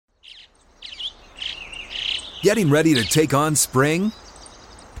Getting ready to take on spring?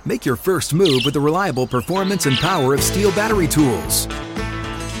 Make your first move with the reliable performance and power of Steel battery tools.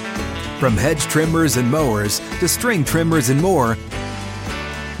 From hedge trimmers and mowers to string trimmers and more,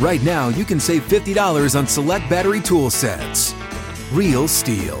 right now you can save $50 on select battery tool sets. Real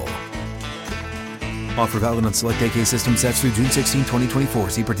Steel. Offer valid on select AK system sets through June 16, 2024.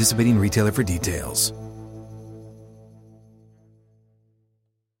 See participating retailer for details.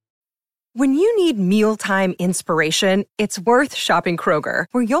 When you need mealtime inspiration, it's worth shopping Kroger,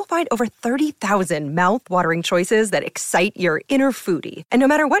 where you'll find over 30,000 mouth-watering choices that excite your inner foodie. And no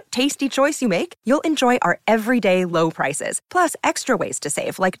matter what tasty choice you make, you'll enjoy our everyday low prices, plus extra ways to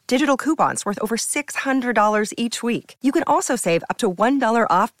save, like digital coupons worth over $600 each week. You can also save up to $1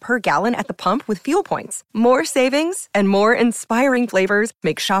 off per gallon at the pump with fuel points. More savings and more inspiring flavors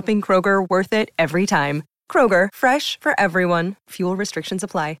make shopping Kroger worth it every time. Kroger, fresh for everyone. Fuel restrictions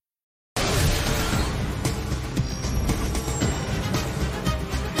apply.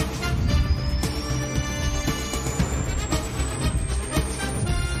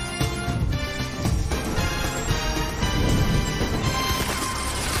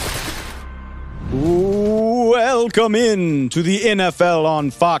 Welcome in to the NFL on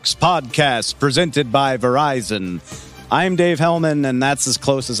Fox podcast presented by Verizon. I'm Dave Hellman, and that's as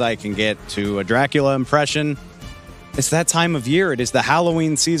close as I can get to a Dracula impression. It's that time of year. It is the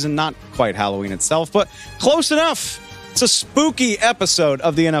Halloween season, not quite Halloween itself, but close enough. It's a spooky episode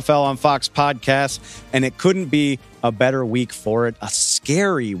of the NFL on Fox podcast, and it couldn't be a better week for it. A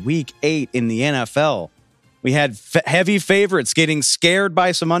scary week 8 in the NFL. We had heavy favorites getting scared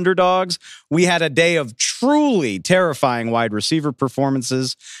by some underdogs. We had a day of truly terrifying wide receiver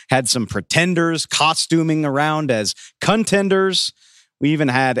performances. Had some pretenders costuming around as contenders. We even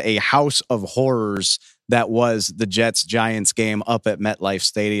had a house of horrors that was the Jets-Giants game up at MetLife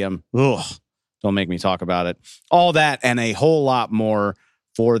Stadium. Ugh, don't make me talk about it. All that and a whole lot more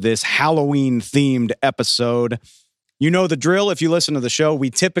for this Halloween-themed episode. You know the drill. If you listen to the show, we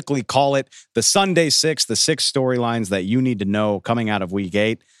typically call it the Sunday Six, the 6 storylines that you need to know coming out of week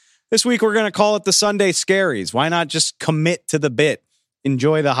 8. This week, we're going to call it the Sunday Scaries. Why not just commit to the bit?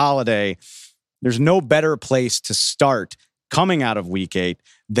 Enjoy the holiday. There's no better place to start coming out of week 8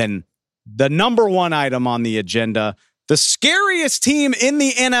 than the number one item on the agenda, the scariest team in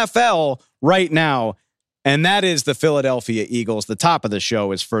the NFL right now, and that is the Philadelphia Eagles. The top of the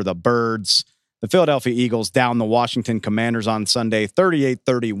show is for the Birds. The Philadelphia Eagles down the Washington Commanders on Sunday,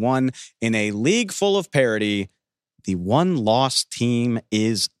 38-31. In a league full of parity, the one-loss team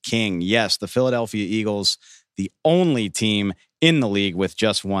is king. Yes, the Philadelphia Eagles, the only team in the league with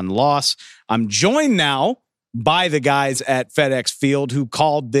just one loss. I'm joined now by the guys at FedEx Field who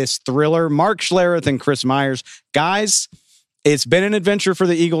called this thriller, Mark Schlereth and Chris Myers. Guys, it's been an adventure for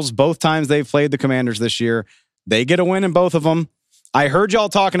the Eagles both times they've played the Commanders this year. They get a win in both of them. I heard y'all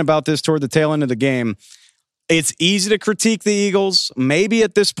talking about this toward the tail end of the game. It's easy to critique the Eagles. Maybe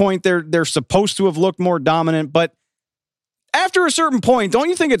at this point they're supposed to have looked more dominant, but after a certain point, don't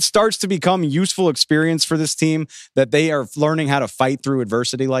you think it starts to become useful experience for this team that they are learning how to fight through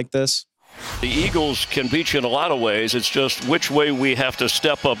adversity like this? The Eagles can beat you in a lot of ways. It's just which way we have to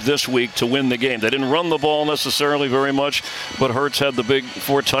step up this week to win the game. They didn't run the ball necessarily very much, but Hurts had the big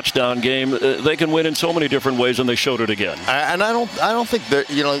 4-touchdown game. They can win in so many different ways, and they showed it again. And I don't think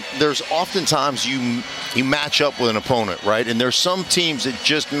that, there's oftentimes you match up with an opponent, right? And there's some teams that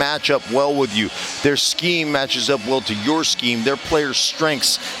just match up well with you. Their scheme matches up well to your scheme. Their players'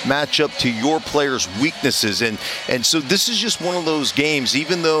 strengths match up to your players' weaknesses. And so this is just one of those games,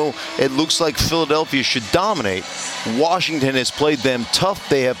 even though it looks like Philadelphia should dominate, Washington has played them tough.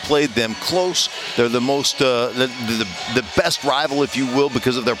 They have played them close. They're the most, the best rival, if you will,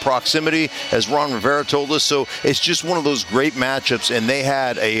 because of their proximity, as Ron Rivera told us. So it's just one of those great matchups, and they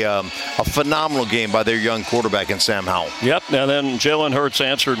had a phenomenal game by their young quarterback in Sam Howell. Yep, and then Jalen Hurts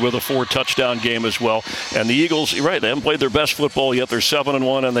answered with a 4-touchdown game as well. And the Eagles, you're right, they haven't played their best football yet. They're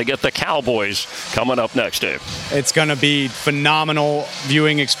 7-1, and they get the Cowboys coming up next, Dave. It's going to be phenomenal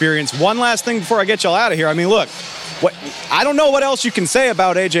viewing experience. One last thing before I get y'all out of here. I mean, look, I don't know what else you can say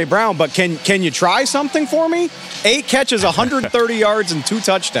about A.J. Brown, but can you try something for me? 8 catches, 130 yards, and 2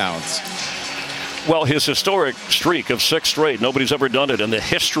 touchdowns. Well, his historic streak of 6 straight, nobody's ever done it in the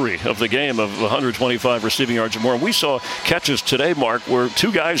history of the game of 125 receiving yards or more. And we saw catches today, Mark, where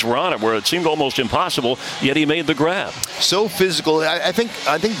 2 guys were on it, where it seemed almost impossible, yet he made the grab. So physical. I think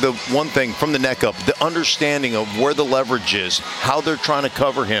the one thing from the neck up, the understanding of where the leverage is, how they're trying to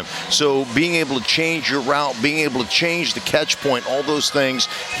cover him. So being able to change your route, being able to change the catch point, all those things,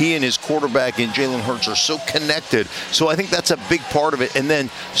 he and his quarterback and Jalen Hurts are so connected. So I think that's a big part of it. And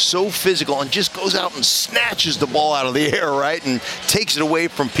then so physical and just goes goes out and snatches the ball out of the air, right, and takes it away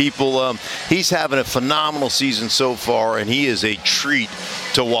from people. He's having a phenomenal season so far, and he is a treat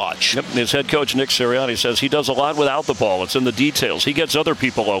to watch. Yep. His head coach, Nick Sirianni, says he does a lot without the ball. It's in the details. He gets other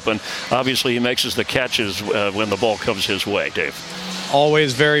people open. Obviously, he makes the catches when the ball comes his way, Dave.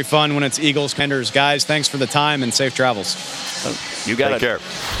 Always very fun when it's Eagles Commanders. Guys, thanks for the time and safe travels. You got it. Take care.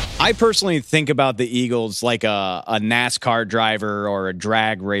 I personally think about the Eagles like a NASCAR driver or a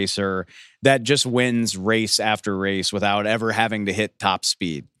drag racer that just wins race after race without ever having to hit top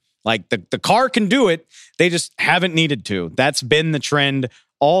speed. Like the car can do it. They just haven't needed to. That's been the trend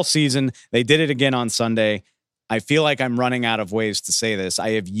all season. They did it again on Sunday. I feel like I'm running out of ways to say this.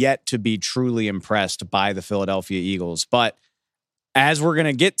 I have yet to be truly impressed by the Philadelphia Eagles. But as we're going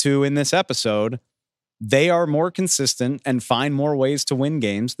to get to in this episode, they are more consistent and find more ways to win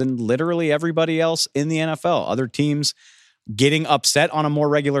games than literally everybody else in the NFL. Other teams getting upset on a more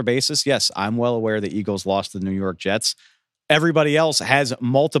regular basis. Yes, I'm well aware the Eagles lost to the New York Jets. Everybody else has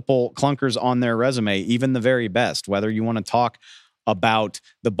multiple clunkers on their resume, even the very best. Whether you want to talk about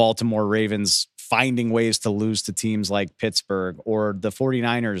the Baltimore Ravens finding ways to lose to teams like Pittsburgh, or the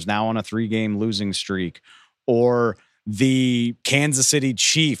 49ers now on a 3-game losing streak, or the Kansas City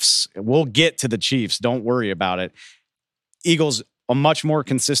Chiefs. We'll get to the Chiefs. Don't worry about it. Eagles, a much more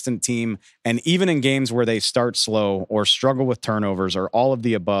consistent team. And even in games where they start slow or struggle with turnovers or all of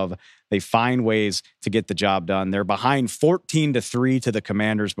the above, they find ways to get the job done. They're behind 14-3 to the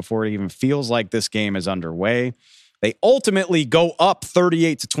Commanders before it even feels like this game is underway. They ultimately go up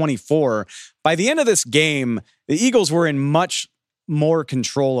 38-24. By the end of this game, the Eagles were in much more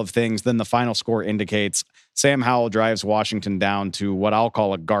control of things than the final score indicates. Sam Howell drives Washington down to what I'll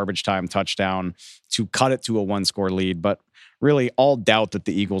call a garbage time touchdown to cut it to a 1-score lead. But really, all doubt that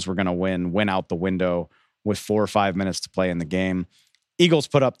the Eagles were going to win went out the window with 4 or 5 minutes to play in the game. Eagles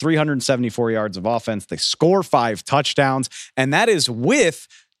put up 374 yards of offense. They score 5 touchdowns, and that is with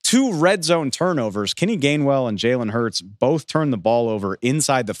 2 red zone turnovers. Kenny Gainwell and Jalen Hurts both turned the ball over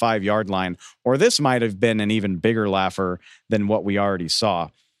inside the 5-yard line, or this might have been an even bigger laugher than what we already saw.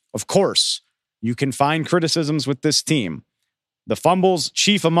 Of course, you can find criticisms with this team. The fumbles,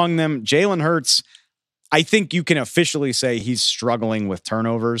 chief among them, Jalen Hurts, I think you can officially say he's struggling with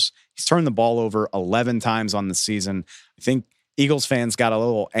turnovers. He's turned the ball over 11 times on the season. I think Eagles fans got a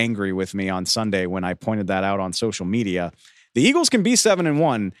little angry with me on Sunday when I pointed that out on social media. The Eagles can be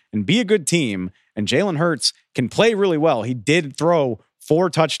 7-1 and be a good team, and Jalen Hurts can play really well. He did throw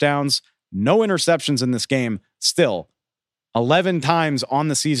 4 touchdowns, no interceptions in this game. Still, 11 times on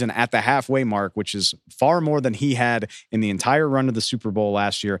the season at the halfway mark, which is far more than he had in the entire run of the Super Bowl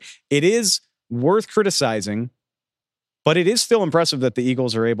last year. It is worth criticizing, but it is still impressive that the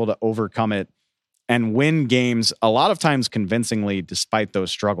Eagles are able to overcome it and win games a lot of times convincingly despite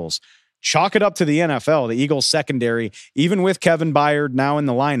those struggles. Chalk it up to the NFL. The Eagles secondary, even with Kevin Byard now in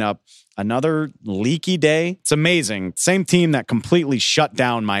the lineup, another leaky day. It's amazing. Same team that completely shut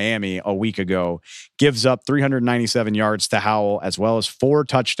down Miami a week ago gives up 397 yards to Howell, as well as 4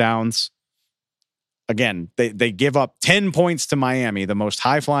 touchdowns. Again, they give up 10 points to Miami, the most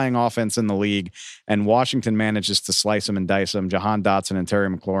high-flying offense in the league, and Washington manages to slice them and dice them. Jahan Dotson and Terry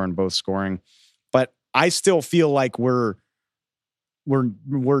McLaurin both scoring. But I still feel like we're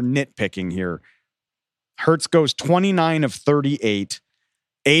nitpicking here. Hurts goes 29 of 38.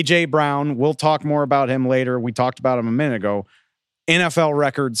 A.J. Brown, we'll talk more about him later. We talked about him a minute ago. NFL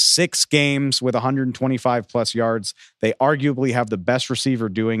record, 6 games with 125 plus yards. They arguably have the best receiver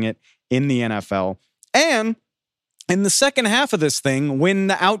doing it in the NFL. And in the second half of this thing, when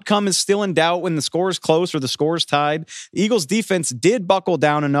the outcome is still in doubt, when the score is close or the score is tied, the Eagles defense did buckle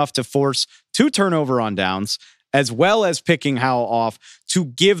down enough to force 2 turnover on downs, as well as picking Howell off to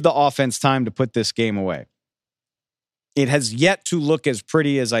give the offense time to put this game away. It has yet to look as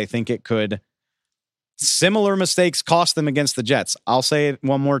pretty as I think it could. Similar mistakes cost them against the Jets. I'll say it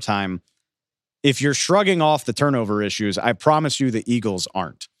one more time. If you're shrugging off the turnover issues, I promise you the Eagles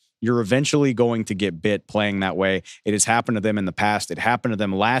aren't. You're eventually going to get bit playing that way. It has happened to them in the past. It happened to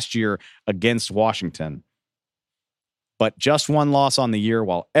them last year against Washington. But just 1 loss on the year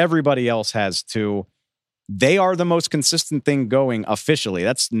while everybody else has 2. They are the most consistent thing going officially.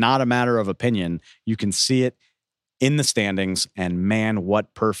 That's not a matter of opinion. You can see it in the standings, and man,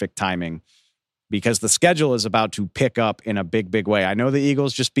 what perfect timing, because the schedule is about to pick up in a big, big way. I know the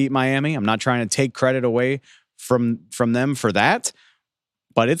Eagles just beat Miami. I'm not trying to take credit away from them for that,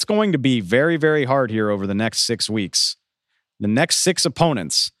 but it's going to be very, very hard here over the next 6 weeks. The next 6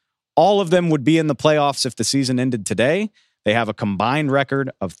 opponents, all of them would be in the playoffs if the season ended today. They have a combined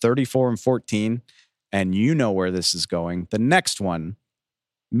record of 34-14, and you know where this is going. The next one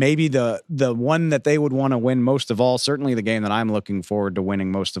maybe the one that they would want to win most of all, certainly the game that I'm looking forward to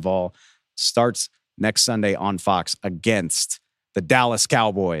winning most of all, starts next Sunday on Fox against the Dallas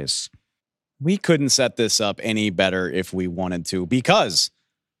Cowboys. We couldn't set this up any better if we wanted to, because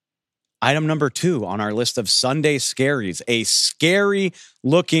item number 2 on our list of Sunday scaries, a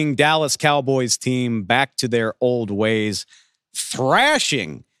scary-looking Dallas Cowboys team back to their old ways,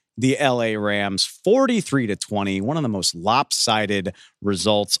 thrashing the LA Rams 43-20, one of the most lopsided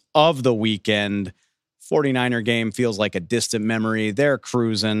results of the weekend. 49er game feels like a distant memory. They're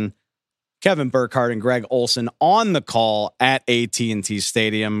cruising. Kevin Burkhardt and Greg Olsen on the call at AT&T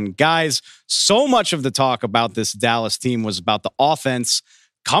Stadium. Guys, so much of the talk about this Dallas team was about the offense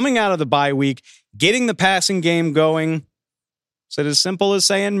coming out of the bye week, getting the passing game going. Is it as simple as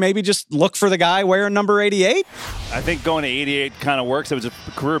saying maybe just look for the guy wearing number 88? I think going to 88 kind of works. It was a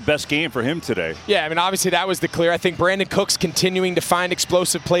career best game for him today. Yeah, I mean, obviously that was the clear. I think Brandon Cooks continuing to find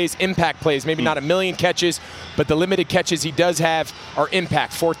explosive plays, impact plays. Maybe not a million catches, but the limited catches he does have are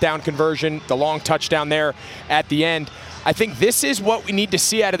impact. 4th down conversion, the long touchdown there at the end. I think this is what we need to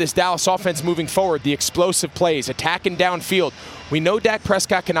see out of this Dallas offense moving forward, the explosive plays, attacking downfield. We know Dak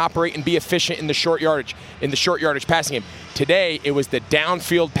Prescott can operate and be efficient in the short yardage passing game. Today, it was the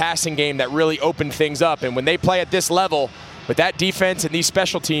downfield passing game that really opened things up. And when they play at this level, with that defense and these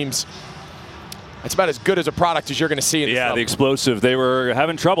special teams, that's about as good as a product as you're going to see in this level. The explosive. They were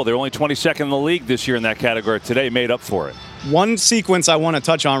having trouble. They were only 22nd in the league this year in that category. Today made up for it. One sequence I want to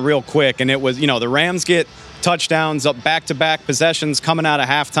touch on real quick, and it was, the Rams get touchdowns up back-to-back possessions coming out of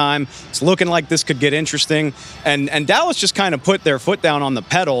halftime. It's looking like this could get interesting. And Dallas just kind of put their foot down on the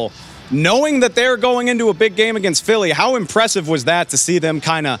pedal, knowing that they're going into a big game against Philly. How impressive was that to see them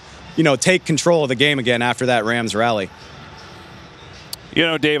kind of, take control of the game again after that Rams rally?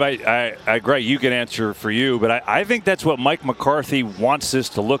 Dave, I agree. You can answer for you, but I think that's what Mike McCarthy wants this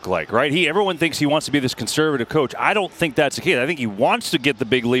to look like, right? Everyone thinks he wants to be this conservative coach. I don't think that's the case. I think he wants to get the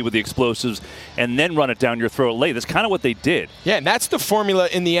big lead with the explosives and then run it down your throat late. That's kind of what they did. Yeah, and that's the formula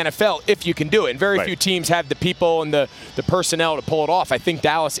in the NFL if you can do it. And very few teams have the people and the personnel to pull it off. I think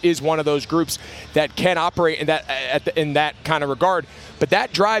Dallas is one of those groups that can operate in that kind of regard. But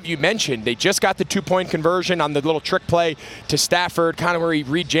that drive you mentioned, they just got the 2-point conversion on the little trick play to Stafford, kind of where he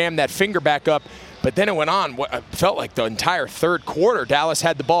re-jammed that finger back up. But then it went on. What felt like the entire third quarter, Dallas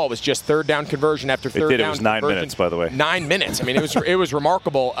had the ball. It was just 3rd down conversion after 3rd down. It was 9 minutes, by the way. 9 minutes. I mean, it was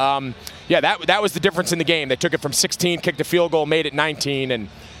remarkable. That was the difference in the game. They took it from 16, kicked a field goal, made it 19, and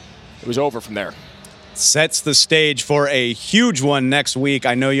it was over from there. Sets the stage for a huge one next week.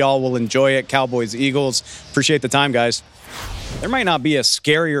 I know y'all will enjoy it. Cowboys, Eagles. Appreciate the time, guys. There might not be a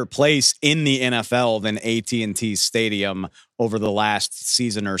scarier place in the NFL than AT&T Stadium over the last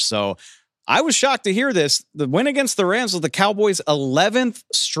season or so. I was shocked to hear this. The win against the Rams was the Cowboys' 11th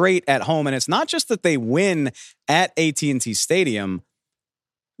straight at home. And it's not just that they win at AT&T Stadium.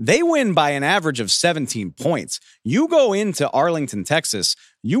 They win by an average of 17 points. You go into Arlington, Texas,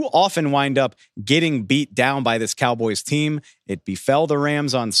 you often wind up getting beat down by this Cowboys team. It befell the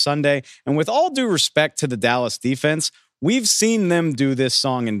Rams on Sunday. And with all due respect to the Dallas defense, we've seen them do this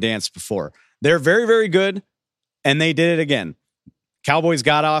song and dance before. They're very, very good, and they did it again. Cowboys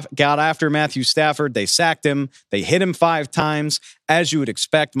got after Matthew Stafford. They sacked him. They hit him 5 times. As you would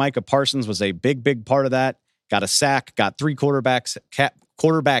expect, Micah Parsons was a big, big part of that. Got a sack, got 3 quarterback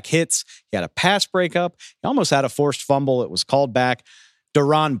hits. He had a pass breakup. He almost had a forced fumble. It was called back.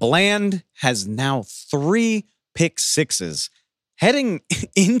 Deron Bland has now 3 pick sixes. Heading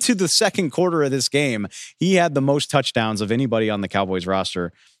into the second quarter of this game, he had the most touchdowns of anybody on the Cowboys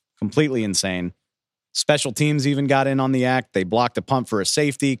roster. Completely insane. Special teams even got in on the act. They blocked a punt for a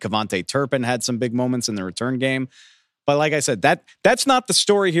safety. Kevontae Turpin had some big moments in the return game. But like I said, that's not the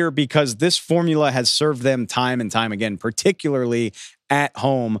story here, because this formula has served them time and time again, particularly at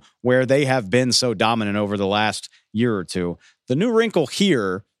home where they have been so dominant over the last year or two. The new wrinkle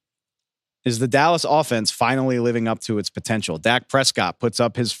here is the Dallas offense finally living up to its potential. Dak Prescott puts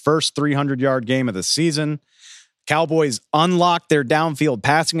up his first 300-yard game of the season. Cowboys unlocked their downfield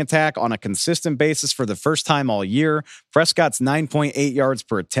passing attack on a consistent basis for the first time all year. Prescott's 9.8 yards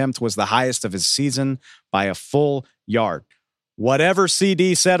per attempt was the highest of his season by a full yard. Whatever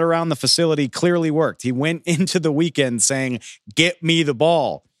CD said around the facility clearly worked. He went into the weekend saying, "Get me the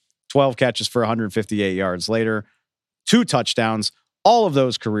ball." 12 catches for 158 yards later, 2 touchdowns, all of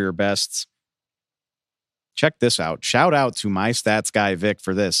those career bests. Check this out. Shout out to my stats guy, Vic,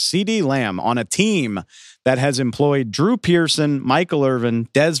 for this. CeeDee Lamb on a team that has employed Drew Pearson, Michael Irvin,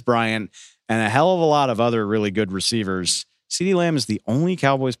 Dez Bryant, and a hell of a lot of other really good receivers. CeeDee Lamb is the only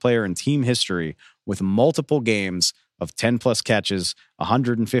Cowboys player in team history with multiple games of 10-plus catches,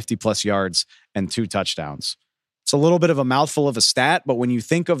 150-plus yards, and 2 touchdowns. It's a little bit of a mouthful of a stat, but when you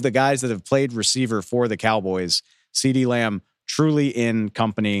think of the guys that have played receiver for the Cowboys, CeeDee Lamb truly in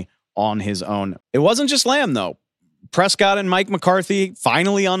company on his own. It wasn't just Lamb, though. Prescott and Mike McCarthy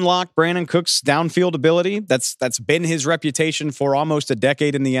finally unlocked Brandon Cooks' downfield ability. That's been his reputation for almost a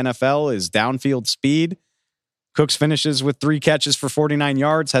decade in the NFL, is downfield speed. Cooks finishes with 3 catches for 49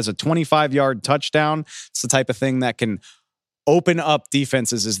 yards, has a 25-yard touchdown. It's the type of thing that can open up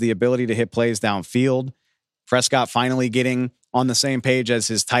defenses, is the ability to hit plays downfield. Prescott finally getting on the same page as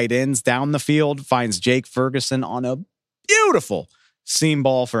his tight ends down the field, finds Jake Ferguson on a beautiful seam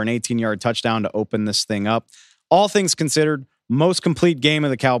ball for an 18-yard touchdown to open this thing up. All things considered, most complete game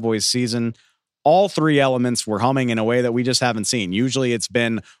of the Cowboys season. All 3 elements were humming in a way that we just haven't seen. Usually it's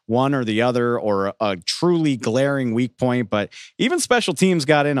been one or the other or a truly glaring weak point, but even special teams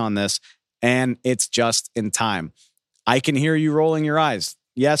got in on this, and it's just in time. I can hear you rolling your eyes.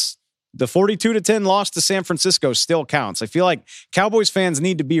 Yes, the 42-10 loss to San Francisco still counts. I feel like Cowboys fans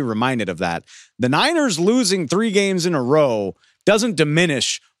need to be reminded of that. The Niners losing 3 games in a row doesn't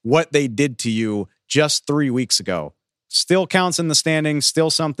diminish what they did to you just 3 weeks ago. Still counts in the standings, still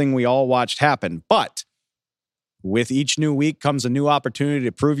something we all watched happen. But with each new week comes a new opportunity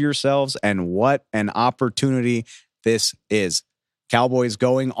to prove yourselves, and what an opportunity this is. Cowboys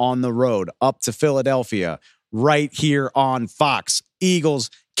going on the road up to Philadelphia right here on Fox. Eagles,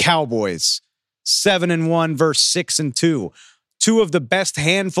 Cowboys, 7-1 versus 6-2. 2 of the best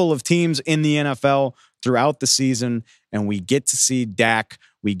handful of teams in the NFL throughout the season, and we get to see Dak.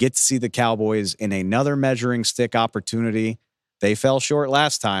 We get to see the Cowboys in another measuring stick opportunity. They fell short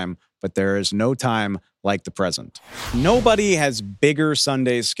last time, but there is no time like the present. Nobody has bigger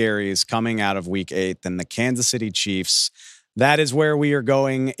Sunday scaries coming out of Week 8 than the Kansas City Chiefs. That is where we are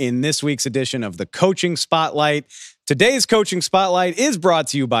going in this week's edition of the Coaching Spotlight. Today's Coaching Spotlight is brought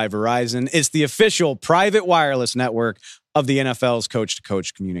to you by Verizon. It's the official private wireless network of the NFL's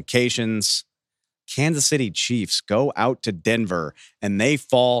coach-to-coach communications. Kansas City Chiefs go out to Denver and they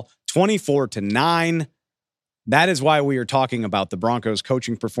fall 24-9. That is why we are talking about the Broncos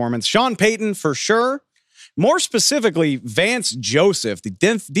coaching performance. Sean Payton, for sure. More specifically, Vance Joseph, the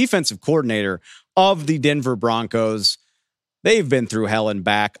defensive coordinator of the Denver Broncos. They've been through hell and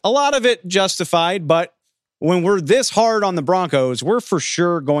back. A lot of it justified, but when we're this hard on the Broncos, we're for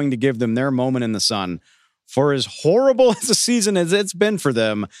sure going to give them their moment in the sun. For as horrible as a season as it's been for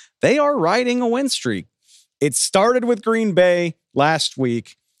them, they are riding a win streak. It started with Green Bay last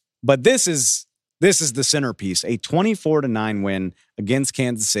week, but this is the centerpiece, a 24-9 win against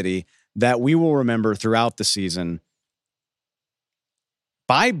Kansas City that we will remember throughout the season.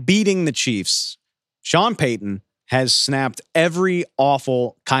 By beating the Chiefs, Sean Payton has snapped every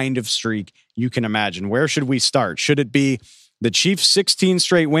awful kind of streak you can imagine. Where should we start? Should it be the Chiefs' 16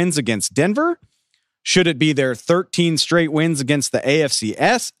 straight wins against Denver? Should it be their 13 straight wins against the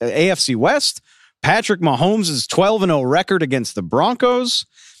AFC West? Patrick Mahomes' 12-0 record against the Broncos?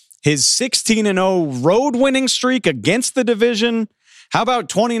 His 16-0 road winning streak against the division? How about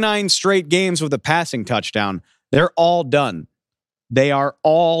 29 straight games with a passing touchdown? They're all done. They are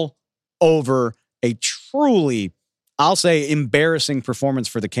all over. A truly, I'll say, embarrassing performance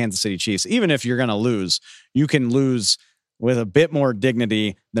for the Kansas City Chiefs. Even if you're going to lose, you can lose with a bit more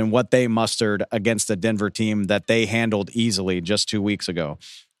dignity than what they mustered against a Denver team that they handled easily just 2 weeks ago.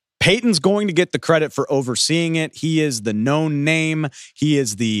 Peyton's going to get the credit for overseeing it. He is the known name. He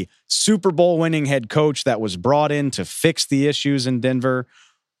is the Super Bowl winning head coach that was brought in to fix the issues in Denver.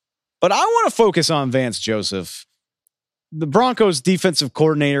 But I want to focus on Vance Joseph. The Broncos defensive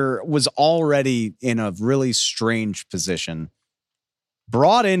coordinator was already in a really strange position.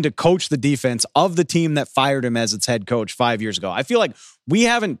 Brought in to coach the defense of the team that fired him as its head coach 5 years ago. I feel like we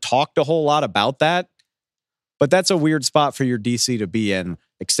haven't talked a whole lot about that, but that's a weird spot for your DC to be in,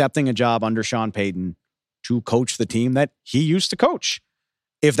 accepting a job under Sean Payton to coach the team that he used to coach.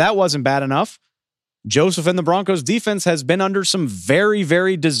 If that wasn't bad enough, Joseph and the Broncos defense has been under some very,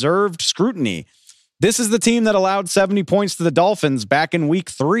 very deserved scrutiny. This is the team that allowed 70 points to the Dolphins back in week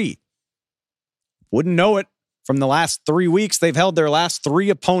 3. Wouldn't know it. From the last 3 weeks, they've held their last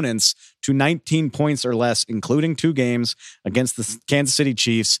 3 opponents to 19 points or less, including 2 games against the Kansas City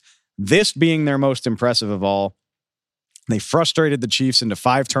Chiefs, this being their most impressive of all. They frustrated the Chiefs into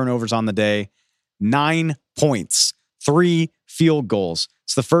 5 turnovers on the day, 9 points, 3 field goals.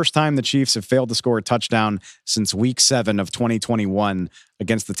 It's the first time the Chiefs have failed to score a touchdown since week 7 of 2021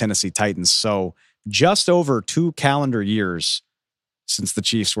 against the Tennessee Titans. So just over 2 calendar years since the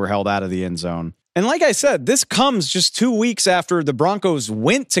Chiefs were held out of the end zone. And like I said, this comes just 2 weeks after the Broncos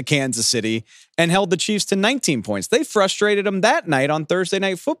went to Kansas City and held the Chiefs to 19 points. They frustrated them that night on Thursday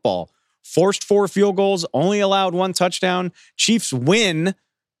Night Football. Forced 4 field goals, only allowed 1 touchdown. Chiefs win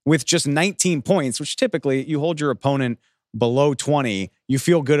with just 19 points, which typically you hold your opponent below 20. You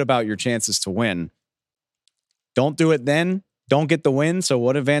feel good about your chances to win. Don't do it then. Don't get the win. So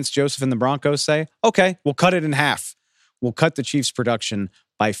what did Vance Joseph and the Broncos say? Okay, we'll cut it in half. We'll cut the Chiefs' production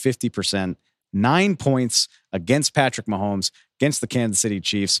by 50%. 9 points against Patrick Mahomes, against the Kansas City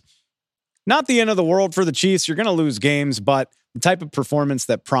Chiefs. Not the end of the world for the Chiefs. You're going to lose games, but the type of performance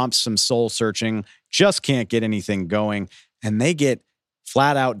that prompts some soul searching, just can't get anything going. And they get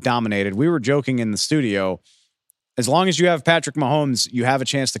flat out dominated. We were joking in the studio. As long as you have Patrick Mahomes, you have a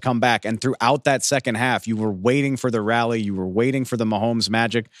chance to come back. And throughout that second half, you were waiting for the rally. You were waiting for the Mahomes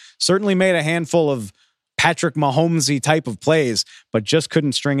magic. Certainly made a handful of Patrick Mahomes-y type of plays, but just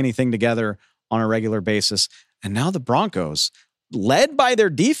couldn't string anything together on a regular basis. And now the Broncos, led by their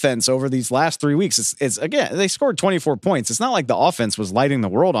defense over these last 3 weeks, it's again, they scored 24 points. It's not like the offense was lighting the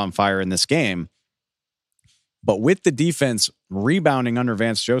world on fire in this game. But with the defense rebounding under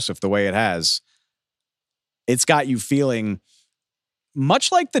Vance Joseph the way it has, it's got you feeling much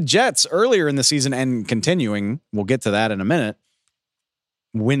like the Jets earlier in the season and continuing. We'll get to that in a minute.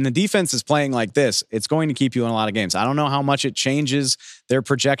 When the defense is playing like this, it's going to keep you in a lot of games. I don't know how much it changes their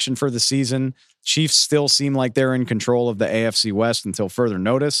projection for the season. Chiefs still seem like they're in control of the AFC West until further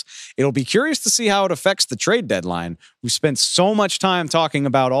notice. It'll be curious to see how it affects the trade deadline. We've spent so much time talking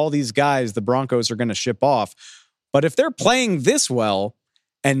about all these guys the Broncos are going to ship off. But if they're playing this well,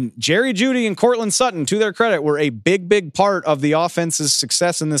 and Jerry Jeudy and Cortland Sutton, to their credit, were a big part of the offense's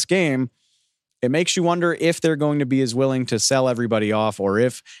success in this game, it makes you wonder if they're going to be as willing to sell everybody off or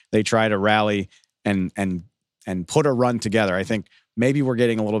if they try to rally and put a run together. I think maybe we're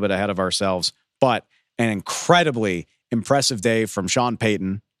getting a little bit ahead of ourselves, but an incredibly impressive day from Sean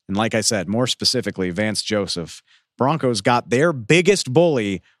Payton. And like I said, more specifically, Vance Joseph. Broncos got their biggest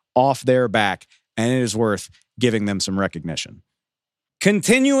bully off their back, and it is worth giving them some recognition.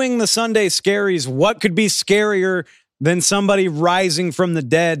 Continuing the Sunday scaries, what could be scarier than somebody rising from the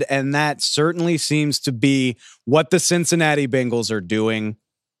dead? And that certainly seems to be what the Cincinnati Bengals are doing.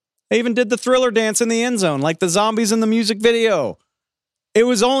 They even did the Thriller dance in the end zone, like the zombies in the music video. It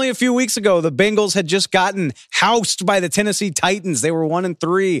was only a few weeks ago the Bengals had just gotten housed by the Tennessee Titans. They were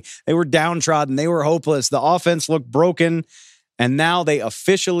 1-3. They were downtrodden. They were hopeless. The offense looked broken. And now they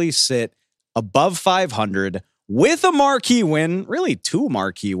officially sit above 500 with a marquee win, really 2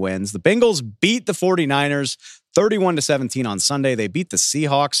 marquee wins. The Bengals beat the 49ers 31-17 on Sunday. They beat the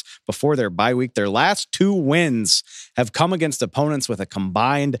Seahawks before their bye week. Their last 2 wins have come against opponents with a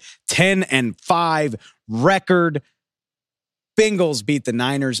combined 10-5 record. Bengals beat the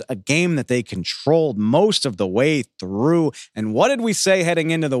Niners, a game that they controlled most of the way through. And what did we say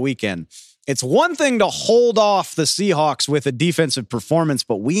heading into the weekend? It's one thing to hold off the Seahawks with a defensive performance,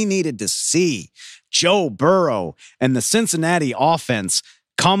 but we needed to see Joe Burrow and the Cincinnati offense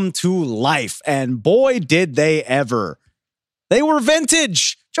come to life. And boy, did they ever. They were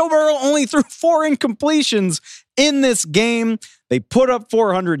vintage. Joe Burrow only threw 4 incompletions in this game. They put up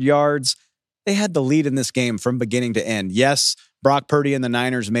 400 yards. They had the lead in this game from beginning to end. Yes, Brock Purdy and the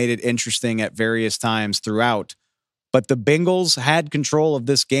Niners made it interesting at various times throughout, but the Bengals had control of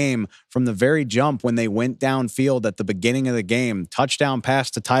this game from the very jump when they went downfield at the beginning of the game. Touchdown pass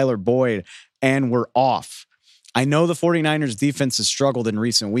to Tyler Boyd, and we're off. I know the 49ers defense has struggled in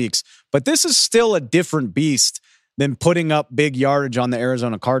recent weeks, but this is still a different beast than putting up big yardage on the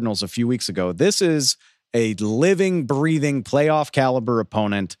Arizona Cardinals a few weeks ago. This is a living, breathing, playoff caliber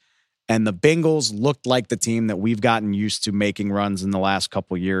opponent, and the Bengals looked like the team that we've gotten used to making runs in the last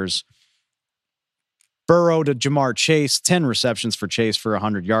couple years. Burrow to Jamar Chase, 10 receptions for Chase for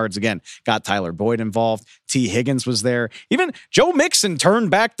 100 yards. Again, got Tyler Boyd involved. T. Higgins was there. Even Joe Mixon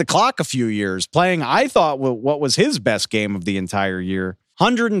turned back the clock a few years, playing, I thought, what was his best game of the entire year.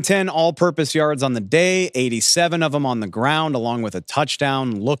 110 all-purpose yards on the day, 87 of them on the ground, along with a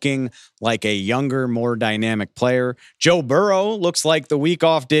touchdown, looking like a younger, more dynamic player. Joe Burrow looks like the week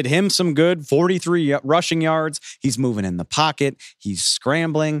off did him some good, 43 rushing yards. He's moving in the pocket. He's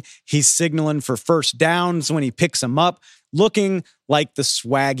scrambling. He's signaling for first downs when he picks them up, looking like the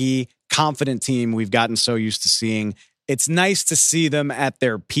swaggy, confident team we've gotten so used to seeing. It's nice to see them at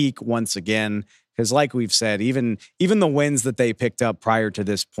their peak once again. Because like we've said, even the wins that they picked up prior to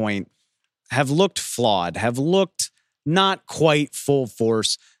this point have looked flawed, have looked not quite full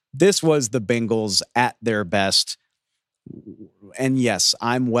force. This was the Bengals at their best. And yes,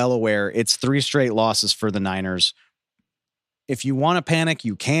 I'm well aware it's 3 straight losses for the Niners. If you want to panic,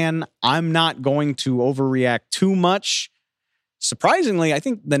 you can. I'm not going to overreact too much. Surprisingly, I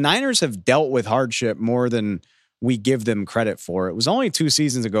think the Niners have dealt with hardship more than we give them credit for. It was only 2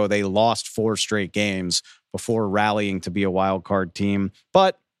 seasons ago they lost 4 straight games before rallying to be a wild card team.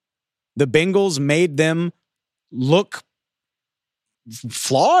 But the Bengals made them look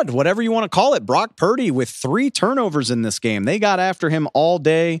flawed, whatever you want to call it. Brock Purdy with 3 turnovers in this game. They got after him all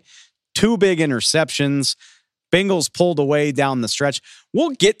day. 2 big interceptions. Bengals pulled away down the stretch.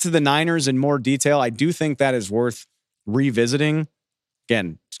 We'll get to the Niners in more detail. I do think that is worth revisiting.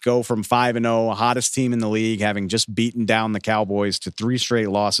 Again, go from 5-0, hottest team in the league, having just beaten down the Cowboys, to 3 straight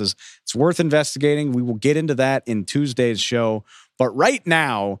losses. It's worth investigating. We will get into that in Tuesday's show. But right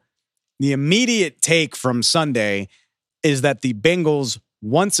now, the immediate take from Sunday is that the Bengals,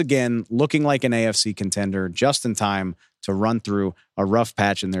 once again, looking like an AFC contender, just in time to run through a rough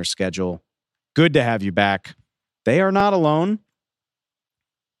patch in their schedule. Good to have you back. They are not alone.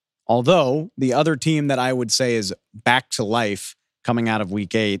 Although the other team that I would say is back to life coming out of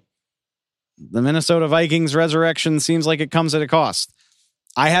week 8, the Minnesota Vikings resurrection seems like it comes at a cost.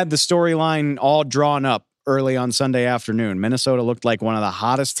 I had the storyline all drawn up early on Sunday afternoon. Minnesota looked like one of the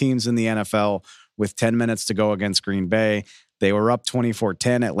hottest teams in the NFL with 10 minutes to go against Green Bay. They were up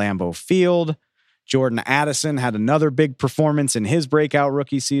 24-10 at Lambeau Field. Jordan Addison had another big performance in his breakout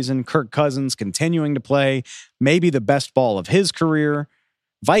rookie season. Kirk Cousins continuing to play maybe the best ball of his career.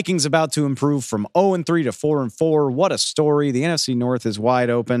 Vikings about to improve from 0-3 to 4-4. What a story. The NFC North is wide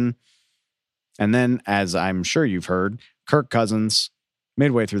open. And then, as I'm sure you've heard, Kirk Cousins,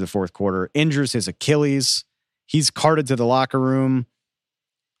 midway through the 4th quarter, injures his Achilles. He's carted to the locker room.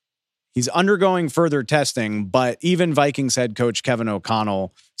 He's undergoing further testing, but even Vikings head coach Kevin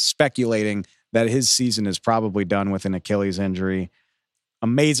O'Connell speculating that his season is probably done with an Achilles injury.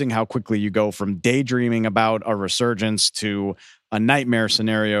 Amazing how quickly you go from daydreaming about a resurgence to a nightmare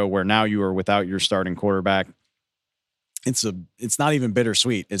scenario where now you are without your starting quarterback. It's not even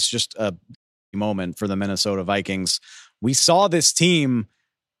bittersweet. It's just a moment for the Minnesota Vikings. We saw this team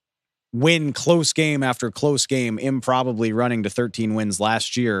win close game after close game, improbably running to 13 wins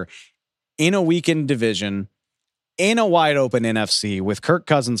last year in a weakened division, in a wide open NFC, with Kirk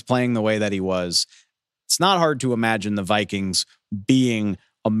Cousins playing the way that he was. It's not hard to imagine the Vikings being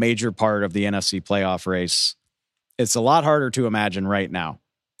a major part of the NFC playoff race. It's a lot harder to imagine right now.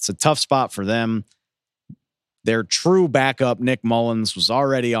 It's a tough spot for them. Their true backup, Nick Mullins, was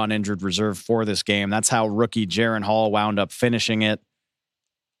already on injured reserve for this game. That's how rookie Jaren Hall wound up finishing it.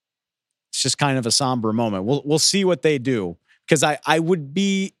 It's just kind of a somber moment. We'll see what they do, because I would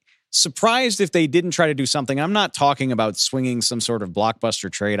be surprised if they didn't try to do something. I'm not talking about swinging some sort of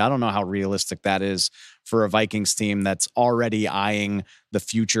blockbuster trade. I don't know how realistic that is for a Vikings team that's already eyeing the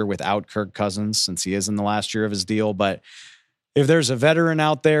future without Kirk Cousins, since he is in the last year of his deal. But if there's a veteran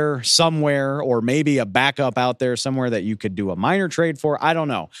out there somewhere, or maybe a backup out there somewhere that you could do a minor trade for, I don't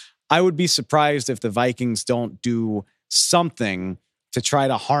know. I would be surprised if the Vikings don't do something to try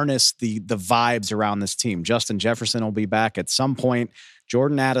to harness the vibes around this team. Justin Jefferson will be back at some point.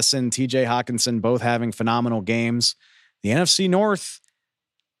 Jordan Addison, TJ Hawkinson, both having phenomenal games. The NFC North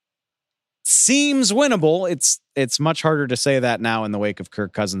seems winnable. It's much harder to say that now in the wake of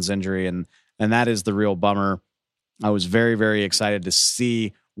Kirk Cousins' injury, and that is the real bummer. I was very, very excited to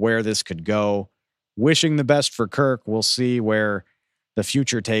see where this could go. Wishing the best for Kirk. We'll see where the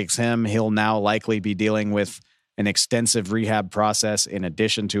future takes him. He'll now likely be dealing with an extensive rehab process in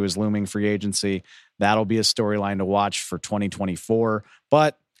addition to his looming free agency. That'll be a storyline to watch for 2024.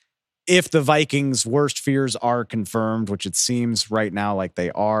 But if the Vikings' worst fears are confirmed, which it seems right now like they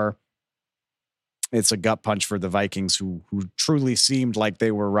are, it's a gut punch for the Vikings, who truly seemed like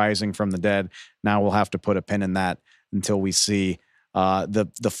they were rising from the dead. Now we'll have to put a pin in that until we see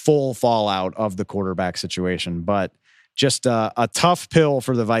the full fallout of the quarterback situation. But just a tough pill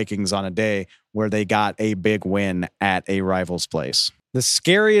for the Vikings on a day where they got a big win at a rival's place. The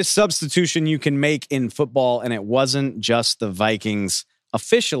scariest substitution you can make in football, and it wasn't just the Vikings.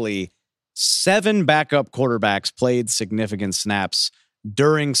 Officially, 7 backup quarterbacks played significant snaps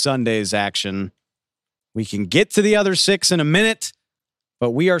during Sunday's action. We can get to the other 6 in a minute,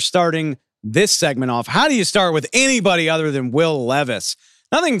 but we are starting this segment off. How do you start with anybody other than Will Levis?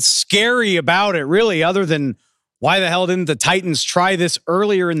 Nothing scary about it, really, other than why the hell didn't the Titans try this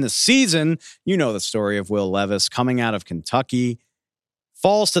earlier in the season? You know the story of Will Levis coming out of Kentucky.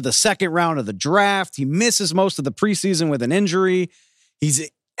 Falls to the 2nd round of the draft. He misses most of the preseason with an injury. He's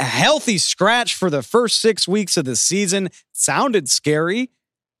a healthy scratch for the first 6 weeks of the season. Sounded scary.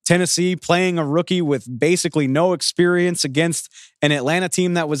 Tennessee playing a rookie with basically no experience against an Atlanta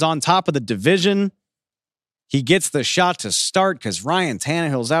team that was on top of the division. He gets the shot to start because Ryan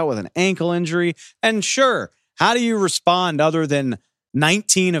Tannehill's out with an ankle injury. And sure, how do you respond other than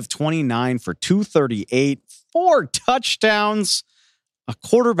 19 of 29 for 238, 4 touchdowns, a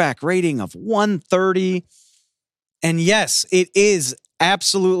quarterback rating of 130? And yes, it is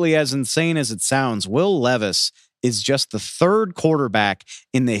absolutely as insane as it sounds. Will Levis is just the third quarterback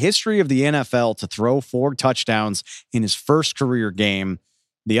in the history of the NFL to throw 4 touchdowns in his first career game.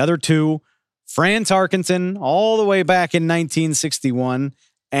 The other two, Fran Tarkenton, all the way back in 1961.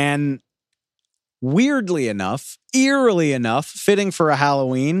 And weirdly enough, eerily enough, fitting for a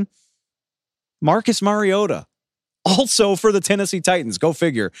Halloween, Marcus Mariota, also for the Tennessee Titans. Go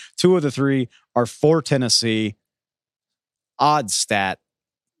figure. 2 of the 3 are for Tennessee. Odd stat.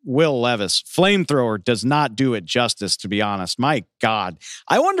 Will Levis, flamethrower, does not do it justice, to be honest. My God.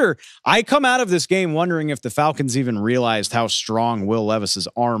 I come out of this game wondering if the Falcons even realized how strong Will Levis's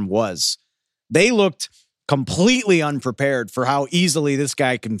arm was. They looked completely unprepared for how easily this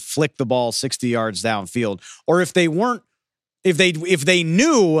guy can flick the ball 60 yards downfield. Or if they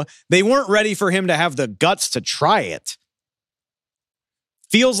knew, they weren't ready for him to have the guts to try it.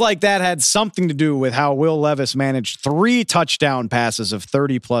 Feels like that had something to do with how Will Levis managed 3 touchdown passes of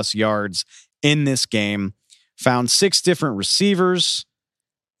 30-plus yards in this game. Found 6 different receivers.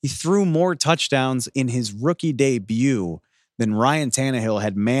 He threw more touchdowns in his rookie debut than Ryan Tannehill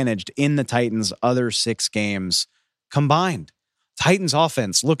had managed in the Titans' other 6 games combined. Titans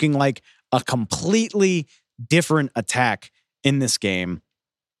offense looking like a completely different attack in this game.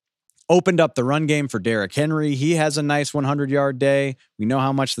 Opened up the run game for Derrick Henry. He has a nice 100-yard day. We know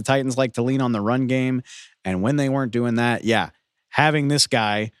how much the Titans like to lean on the run game. And when they weren't doing that, having this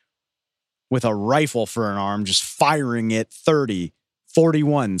guy with a rifle for an arm, just firing it 30,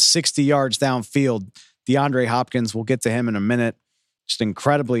 41, 60 yards downfield. DeAndre Hopkins, we'll get to him in a minute. Just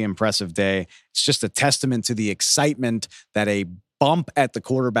incredibly impressive day. It's just a testament to the excitement that a bump at the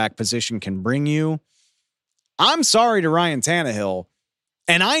quarterback position can bring you. I'm sorry to Ryan Tannehill.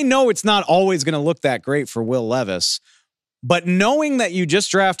 And I know it's not always going to look that great for Will Levis, but knowing that you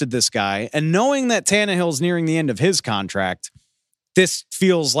just drafted this guy and knowing that Tannehill's nearing the end of his contract, this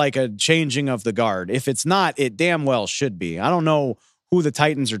feels like a changing of the guard. If it's not, it damn well should be. I don't know who the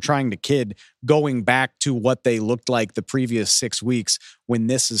Titans are trying to kid going back to what they looked like the previous 6 weeks when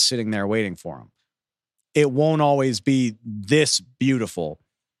this is sitting there waiting for them. It won't always be this beautiful,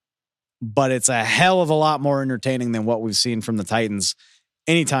 but it's a hell of a lot more entertaining than what we've seen from the Titans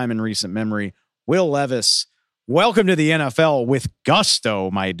anytime in recent memory. Will Levis, welcome to the NFL with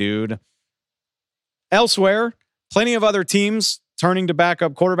gusto, my dude. Elsewhere, plenty of other teams turning to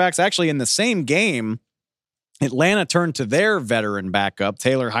backup quarterbacks. Actually, in the same game, Atlanta turned to their veteran backup,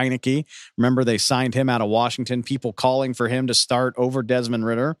 Taylor Heineke. Remember, they signed him out of Washington, people calling for him to start over Desmond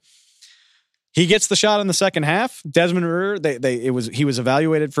Ridder. He gets the shot in the second half. Desmond Ridder, he was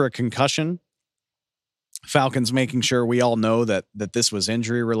evaluated for a concussion. Falcons making sure we all know that this was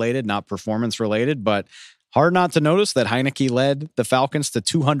injury related, not performance related, but hard not to notice that Heineke led the Falcons to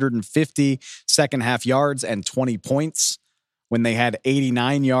 250 second half yards and 20 points when they had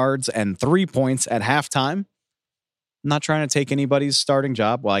 89 yards and 3 points at halftime. I'm not trying to take anybody's starting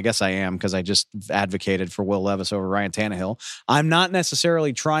job. Well, I guess I am because I just advocated for Will Levis over Ryan Tannehill. I'm not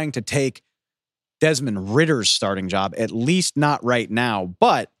necessarily trying to take Desmond Ridder's starting job, at least not right now,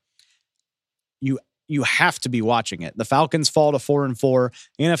 but you have to be watching it. The Falcons fall to 4-4.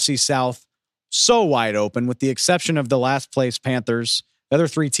 The NFC South, so wide open, with the exception of the last place Panthers. The other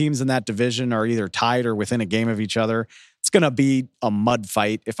 3 teams in that division are either tied or within a game of each other. It's going to be a mud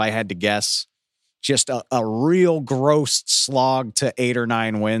fight, if I had to guess. Just a real gross slog to 8 or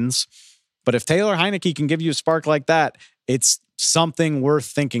 9 wins. But if Taylor Heineke can give you a spark like that, it's something worth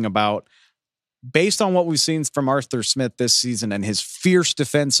thinking about. Based on what we've seen from Arthur Smith this season and his fierce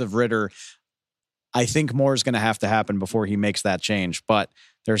defense of Ridder, I think more is going to have to happen before he makes that change, but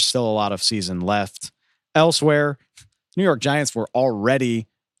there's still a lot of season left. Elsewhere, New York Giants were already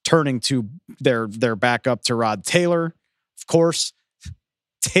turning to their backup, Tyrod Taylor. Of course,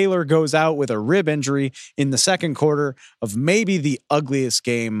 Taylor goes out with a rib injury in the second quarter of maybe the ugliest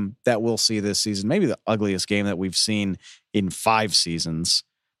game that we'll see this season, maybe the ugliest game that we've seen in 5 seasons.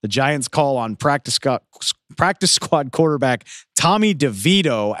 The Giants call on practice squad quarterback Tommy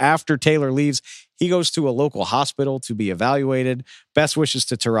DeVito after Taylor leaves. He goes to a local hospital to be evaluated. Best wishes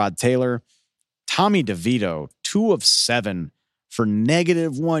to Tyrod Taylor. Tommy DeVito, 2 of 7 for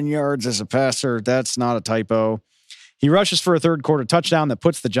 -1 yards as a passer. That's not a typo. He rushes for a third quarter touchdown that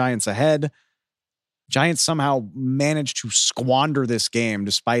puts the Giants ahead. Giants somehow managed to squander this game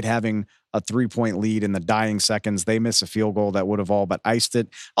despite having a 3-point lead in the dying seconds. They miss a field goal that would have all but iced it.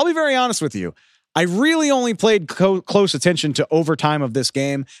 I'll be very honest with you. I really only paid close attention to overtime of this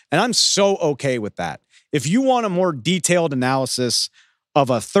game, and I'm so okay with that. If you want a more detailed analysis of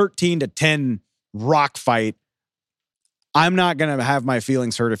a 13-10 rock fight, I'm not going to have my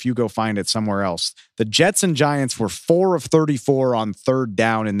feelings hurt if you go find it somewhere else. The Jets and Giants were 4 of 34 on third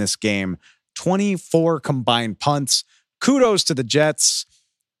down in this game, 24 combined punts. Kudos to the Jets.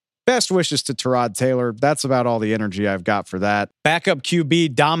 Best wishes to Tyrod Taylor. That's about all the energy I've got for that. Backup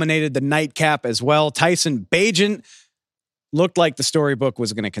QB dominated the nightcap as well. Tyson Bagent looked like the storybook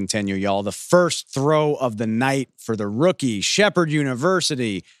was going to continue, y'all. The first throw of the night for the rookie, Shepherd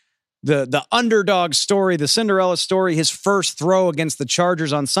University. The underdog story, the Cinderella story, his first throw against the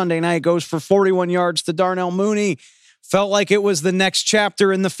Chargers on Sunday night goes for 41 yards to Darnell Mooney. Felt like it was the next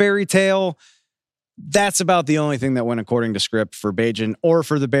chapter in the fairy tale. That's about the only thing that went according to script for Bagent or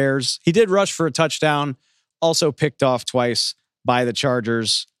for the Bears. He did rush for a touchdown, also picked off twice by the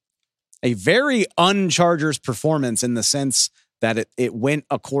Chargers. A very un-Chargers performance in the sense that it went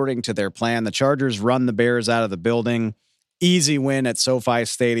according to their plan. The Chargers run the Bears out of the building. Easy win at SoFi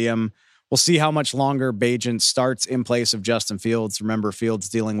Stadium. We'll see how much longer Bagent starts in place of Justin Fields. Remember, Fields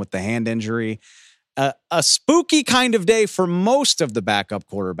dealing with the hand injury. A spooky kind of day for most of the backup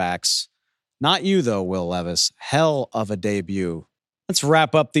quarterbacks. Not you, though, Will Levis. Hell of a debut. Let's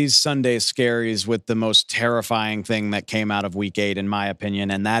wrap up these Sunday scaries with the most terrifying thing that came out of Week 8, in my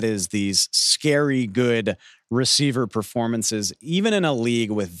opinion, and that is these scary good receiver performances, even in a league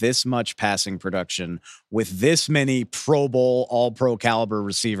with this much passing production, with this many Pro Bowl, all-pro caliber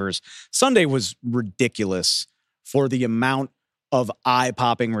receivers. Sunday was ridiculous for the amount of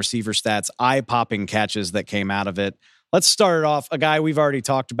eye-popping receiver stats, eye-popping catches that came out of it. Let's start it off. A guy we've already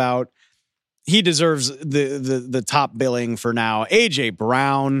talked about. He deserves the top billing for now. A.J.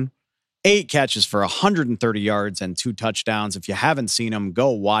 Brown, 8 catches for 130 yards and 2 touchdowns. If you haven't seen him,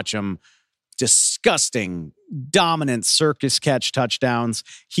 go watch him. Disgusting, dominant circus catch touchdowns.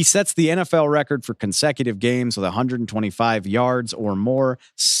 He sets the NFL record for consecutive games with 125 yards or more.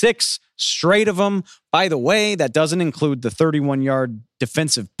 6 straight of them. By the way, that doesn't include the 31-yard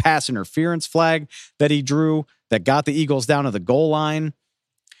defensive pass interference flag that he drew that got the Eagles down to the goal line.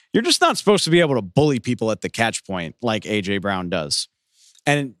 You're just not supposed to be able to bully people at the catch point like A.J. Brown does.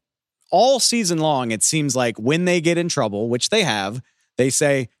 And all season long, it seems like when they get in trouble, which they have, they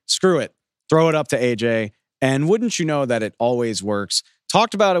say, screw it, throw it up to A.J. And wouldn't you know that it always works?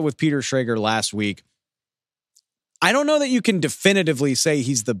 Talked about it with Peter Schrager last week. I don't know that you can definitively say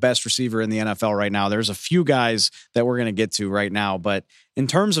he's the best receiver in the NFL right now. There's a few guys that we're going to get to right now. But in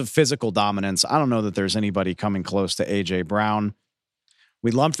terms of physical dominance, I don't know that there's anybody coming close to A.J. Brown. We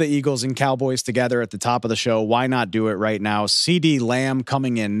lumped the Eagles and Cowboys together at the top of the show. Why not do it right now? CD Lamb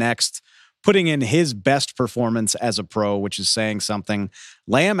coming in next, putting in his best performance as a pro, which is saying something.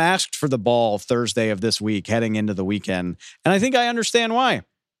 Lamb asked for the ball Thursday of this week, heading into the weekend. And I think I understand why.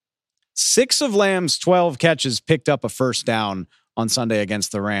 6 of Lamb's 12 catches picked up a first down on Sunday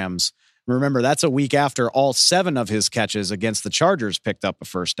against the Rams. Remember, that's a week after all 7 of his catches against the Chargers picked up a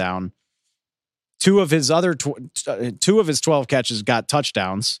first down. 2 of his 12 catches got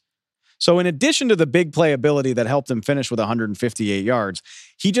touchdowns. So in addition to the big playability that helped him finish with 158 yards,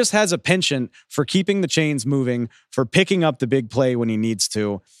 he just has a penchant for keeping the chains moving, for picking up the big play when he needs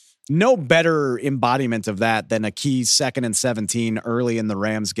to. No better embodiment of that than a key 2nd and 17 early in the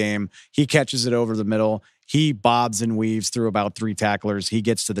Rams game. He catches it over the middle. He bobs and weaves through about 3 tacklers. He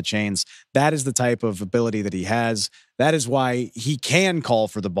gets to the chains. That is the type of ability that he has. That is why he can call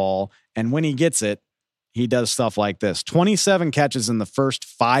for the ball. And when he gets it, he does stuff like this. 27 catches in the first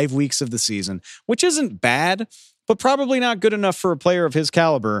 5 weeks of the season, which isn't bad, but probably not good enough for a player of his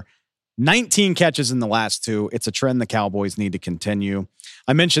caliber. 19 catches in the last 2. It's a trend the Cowboys need to continue.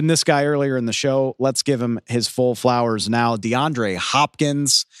 I mentioned this guy earlier in the show. Let's give him his full flowers now. DeAndre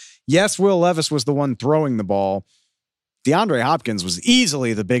Hopkins. Yes, Will Levis was the one throwing the ball. DeAndre Hopkins was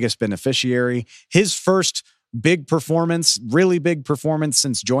easily the biggest beneficiary. His first big performance, really big performance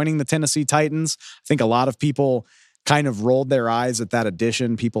since joining the Tennessee Titans. I think a lot of people kind of rolled their eyes at that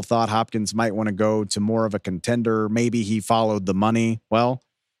addition. People thought Hopkins might want to go to more of a contender. Maybe he followed the money. Well,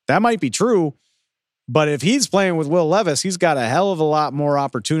 that might be true. But if he's playing with Will Levis, he's got a hell of a lot more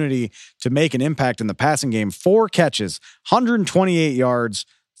opportunity to make an impact in the passing game. 4 catches, 128 yards,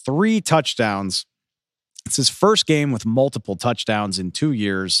 3 touchdowns. It's his first game with multiple touchdowns in 2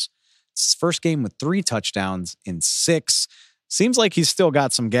 years. It's his first game with 3 touchdowns in 6. Seems like he's still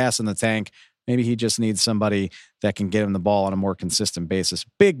got some gas in the tank. Maybe he just needs somebody that can get him the ball on a more consistent basis.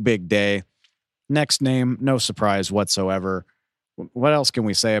 Big, big day. Next name, no surprise whatsoever. What else can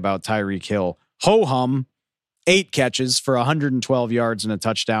we say about Tyreek Hill? Ho-hum. 8 catches for 112 yards and a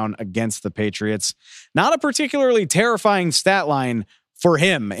touchdown against the Patriots. Not a particularly terrifying stat line for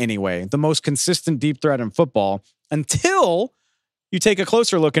him anyway. The most consistent deep threat in football, until you take a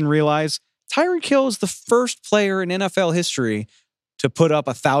closer look and realize Tyreek Hill is the first player in NFL history to put up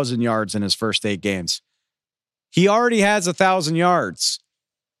 1,000 yards in his first 8 games. He already has 1,000 yards.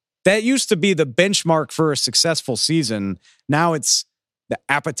 That used to be the benchmark for a successful season. Now it's the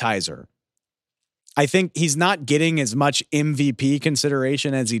appetizer. I think he's not getting as much MVP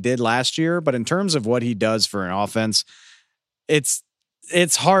consideration as he did last year, but in terms of what he does for an offense, it's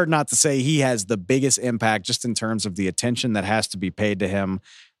hard not to say he has the biggest impact just in terms of the attention that has to be paid to him.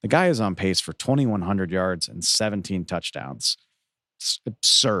 The guy is on pace for 2,100 yards and 17 touchdowns. It's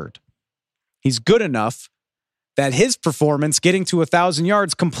absurd. He's good enough that his performance getting to 1,000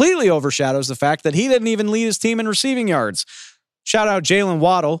 yards completely overshadows the fact that he didn't even lead his team in receiving yards. Shout out Jalen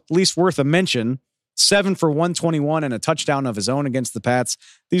Waddle, at least worth a mention. 7 for 121 and a touchdown of his own against the Pats.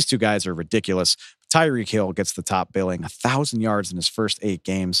 These two guys are ridiculous. Tyreek Hill gets the top billing, 1,000 yards in his first 8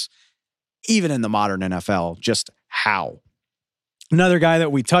 games. Even in the modern NFL, just how? Another guy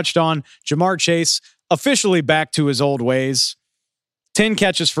that we touched on, Jamar Chase, officially back to his old ways. 10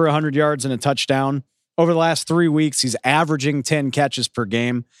 catches for 100 yards and a touchdown. Over the last 3 weeks, he's averaging 10 catches per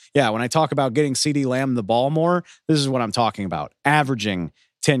game. Yeah, when I talk about getting CeeDee Lamb the ball more, this is what I'm talking about. Averaging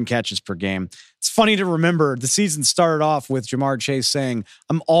 10 catches per game. It's funny to remember the season started off with Jamar Chase saying,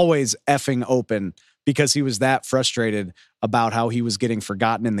 "I'm always effing open," because he was that frustrated about how he was getting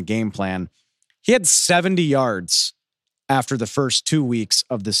forgotten in the game plan. He had 70 yards after the first 2 weeks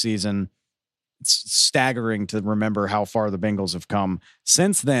of the season. It's staggering to remember how far the Bengals have come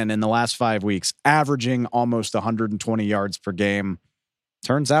since then in the last 5 weeks, averaging almost 120 yards per game.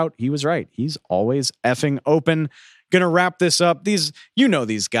 Turns out he was right. He's always effing open. Gonna wrap this up. These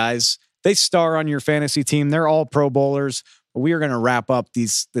guys, they star on your fantasy team. They're all Pro Bowlers. We are gonna wrap up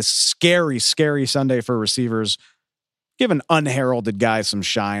this scary, scary Sunday for receivers. Give an unheralded guy some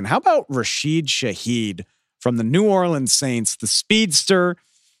shine. How about Rashid Shaheed from the New Orleans Saints, the speedster?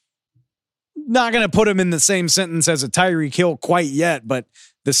 Not gonna put him in the same sentence as a Tyreek Hill quite yet, but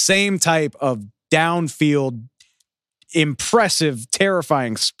the same type of downfield, impressive,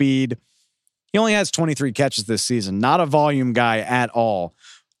 terrifying speed. He only has 23 catches this season. Not a volume guy at all.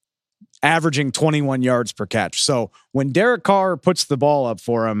 Averaging 21 yards per catch. So when Derek Carr puts the ball up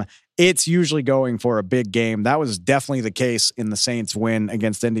for him, it's usually going for a big game. That was definitely the case in the Saints win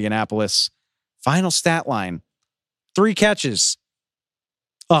against Indianapolis. Final stat line, 3 catches,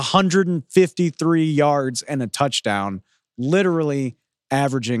 153 yards and a touchdown, literally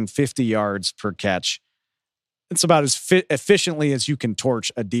averaging 50 yards per catch. It's about as efficiently as you can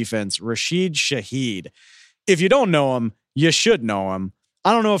torch a defense. Rashid Shaheed. If you don't know him, you should know him.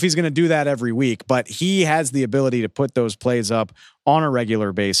 I don't know if he's going to do that every week, but he has the ability to put those plays up on a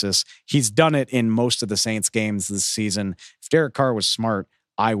regular basis. He's done it in most of the Saints games this season. If Derek Carr was smart,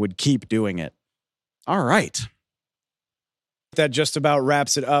 I would keep doing it. All right. That just about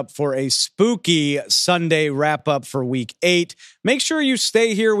wraps it up for a spooky Sunday wrap up for week 8. Make sure you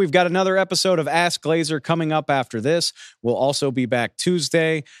stay here. We've got another episode of Ask Glazer coming up after this. We'll also be back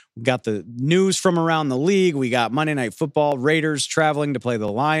Tuesday. We've got the news from around the league. We got Monday Night Football, Raiders traveling to play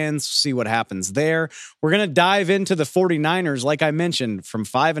the Lions, see what happens there. We're going to dive into the 49ers, like I mentioned, from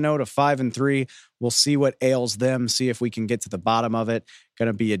 5-0 to 5-3. We'll see what ails them, see if we can get to the bottom of it. Going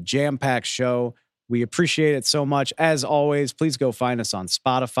to be a jam-packed show. We appreciate it so much. As always, please go find us on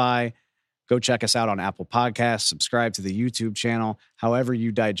Spotify. Go check us out on Apple Podcasts. Subscribe to the YouTube channel. However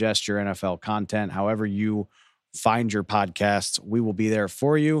you digest your NFL content, however you find your podcasts, we will be there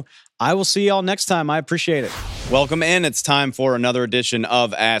for you. I will see y'all next time. I appreciate it. Welcome in. It's time for another edition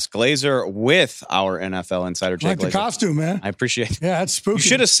of Ask Glazer with our NFL insider, Jay Glazer. Like the costume, man. I appreciate it. Yeah, that's spooky. You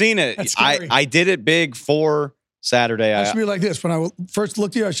should have seen it. I did it big for Saturday. I should be like this. When I first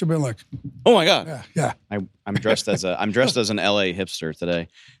looked at you, I should have been like, "Oh my god!" Yeah. I'm dressed as an LA hipster today.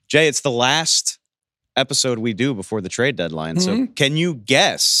 Jay, it's the last episode we do before the trade deadline. So, can you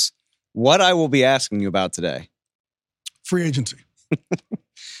guess what I will be asking you about today? Free agency. I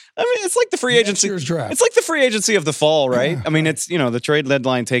mean, it's like the free agency. Draft. It's like the free agency of the fall, right? I mean, it's the trade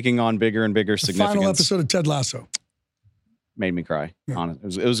deadline taking on bigger and bigger significance. Final episode of Ted Lasso made me cry. Yeah.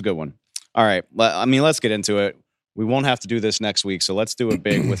 Honestly, it was a good one. All right, let's get into it. We won't have to do this next week, so let's do it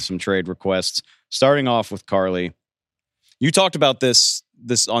big with some trade requests. Starting off with Carly. You talked about this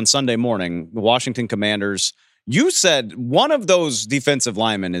on Sunday morning, the Washington Commanders. You said one of those defensive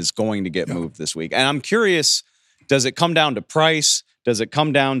linemen is going to get moved this week. And I'm curious, does it come down to price? Does it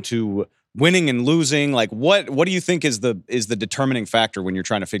come down to winning and losing? Like, what do you think is the determining factor when you're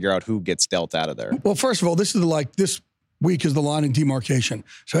trying to figure out who gets dealt out of there? Well, first of all, this week is the line of demarcation.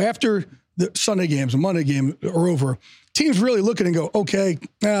 So after the Sunday games and Monday game are over, teams really look at it and go, okay,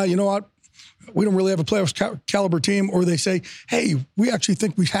 you know what? We don't really have a playoff caliber team. Or they say, hey, we actually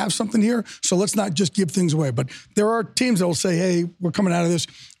think we have something here, so let's not just give things away. But there are teams that will say, hey, we're coming out of this.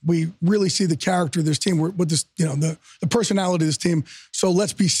 We really see the character of this team, with this, the personality of this team, so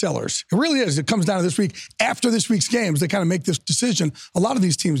let's be sellers. It really is. It comes down to this week. After this week's games, they kind of make this decision. A lot of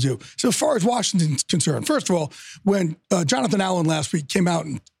these teams do. So as far as Washington's concerned, first of all, when Jonathan Allen last week came out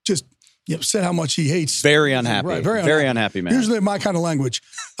and just said how much he hates. Very unhappy. Right, very unhappy, man. Usually my kind of language.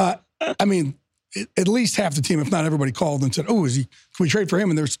 I mean, at least half the team, if not everybody, called and said, oh, can we trade for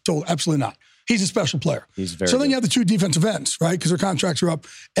him? And they're told, absolutely not. He's a special player. He's very So then good. you have the two defensive ends, right? Because their contracts are up.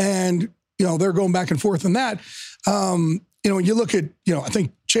 And, they're going back and forth on that. When you look at, I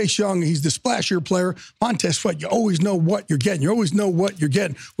think Chase Young, he's the splashier player. Montez Sweat, you always know what you're getting. You always know what you're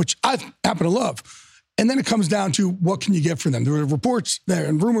getting, which I happen to love. And then it comes down to what can you get for them. There were reports there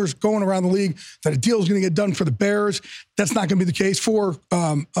and rumors going around the league that a deal is going to get done for the Bears. That's not going to be the case for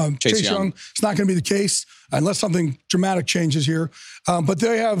Chase Young. It's not going to be the case unless something dramatic changes here. But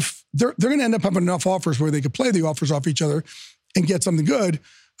they're going to end up having enough offers where they could play the offers off each other and get something good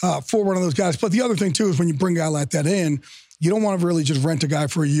for one of those guys. But the other thing, too, is when you bring a guy like that in, you don't want to really just rent a guy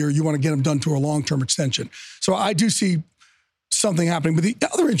for a year. You want to get him done to a long-term extension. So I do see something happening. But the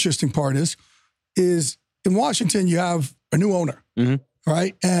other interesting part is in Washington, you have a new owner,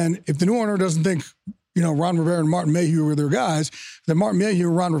 right? And if the new owner doesn't think, Ron Rivera and Martin Mayhew are their guys, then Martin Mayhew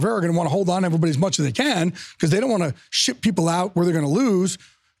and Ron Rivera are going to want to hold on to everybody as much as they can because they don't want to ship people out where they're going to lose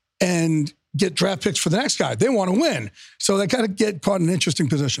and get draft picks for the next guy. They want to win. So they kind of get caught in an interesting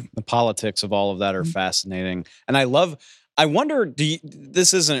position. The politics of all of that are fascinating. And I wonder,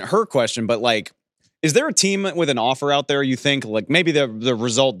 this isn't her question, but is there a team with an offer out there you think, maybe the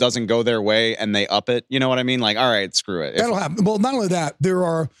result doesn't go their way and they up it? You know what I mean? All right, screw it. That'll happen. Well, not only that, there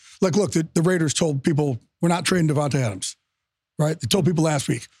are, look, the Raiders told people, we're not trading Devontae Adams, right? They told people last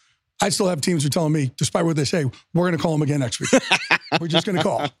week. I still have teams who are telling me, despite what they say, we're going to call him again next week. We're just going to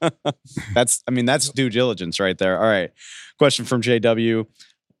call. That's due diligence right there. All right. Question from JW.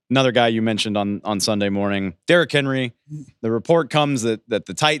 Another guy you mentioned on Sunday morning, Derrick Henry. The report comes that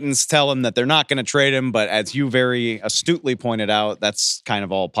the Titans tell him that they're not going to trade him, but as you very astutely pointed out, that's kind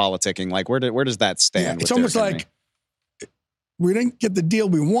of all politicking. Where does that stand? Yeah, it's almost like we didn't get the deal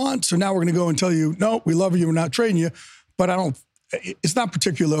we want, so now we're going to go and tell you, no, we love you, we're not trading you. But it's not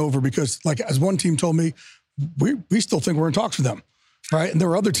particularly over because, as one team told me, we still think we're in talks with them, right? And there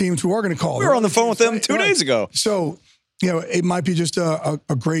are other teams who are going to call. We were on the phone with them 2 days ago. So, it might be just a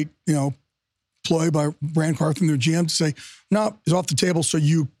great, ploy by Brand Carthen, their GM, to say, no, it's off the table, so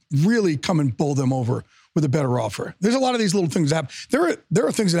you really come and bowl them over with a better offer. There's a lot of these little things that happen. There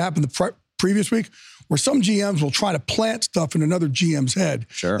are things that happened the previous week where some GMs will try to plant stuff in another GM's head.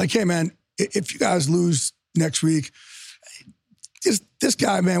 Sure. Like, hey, man, if you guys lose next week, this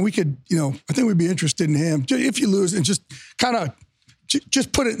guy, man, we could, I think we'd be interested in him. If you lose, and just kind of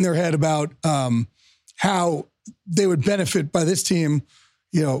just put it in their head about how they would benefit by this team,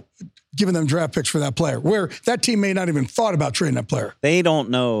 giving them draft picks for that player, where that team may not even thought about trading that plaplayer. They don't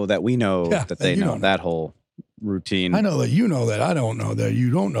know that we know that they know that whole routine. I know that you know that. I don't know that.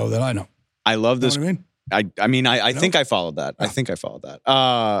 You don't know that. I know. I love this. You know what I mean, I think I followed that. I think I followed that.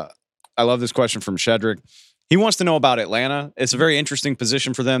 I love this question from Shedrick. He wants to know about Atlanta. It's a very interesting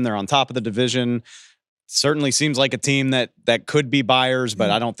position for them. They're on top of the division. Certainly seems like a team that could be buyers, but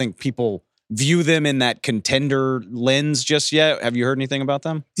I don't think people view them in that contender lens just yet. Have you heard anything about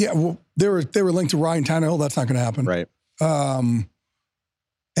them? Yeah, well, they were linked to Ryan Tannehill. That's not going to happen. Right. And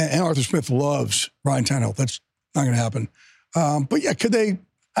Arthur Smith loves Ryan Tannehill. That's not going to happen. But yeah, could they?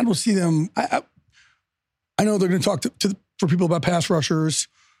 I don't see them. I know they're going to talk for people about pass rushers,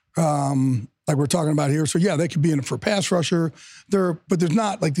 like we're talking about here. So yeah, they could be in it for a pass rusher. But there's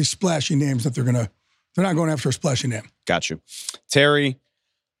not like these splashy names that they're not going after a splashy name. Got you, Terry.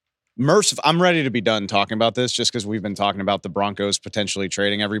 I'm ready to be done talking about this just because we've been talking about the Broncos potentially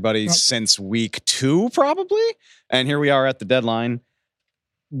trading everybody since week 2, probably. And here we are at the deadline.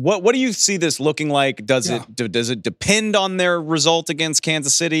 What do you see this looking like? Does it depend on their result against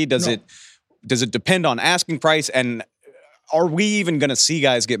Kansas City? Does it depend on asking price? And are we even going to see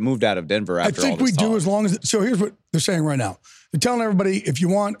guys get moved out of Denver after all this talk? I think we do, as long as. So here's what they're saying right now. They're telling everybody, if you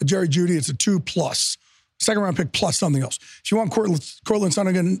want a Jerry Jeudy, it's a 2+. Second round pick plus something else. If you want Cortland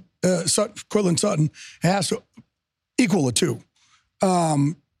Sutton, it has to equal a 2.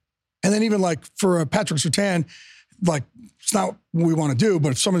 And then even like for Patrick Surtain, like, it's not what we want to do,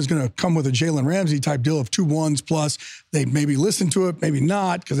 but if someone's going to come with a Jalen Ramsey type deal of 2 1s plus, they maybe listen to it, maybe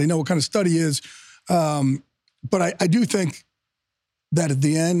not, because they know what kind of study is. But I do think that at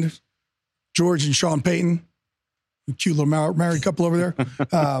the end, George and Sean Payton, cute little married couple over there,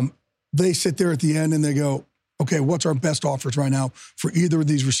 they sit there at the end and they go, okay, what's our best offers right now for either of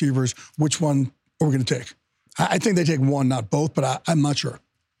these receivers? Which one are we going to take? I think they take one, not both, but I'm not sure.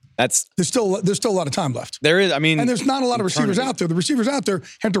 There's still a lot of time left. There is, I mean, and there's not a lot of receivers out there. The receivers out there,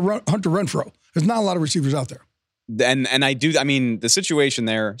 Hunter Renfrow. There's not a lot of receivers out there. And I mean, the situation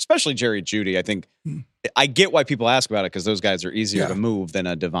there, especially Jerry Jeudy, I think I get why people ask about it because those guys are easier to move than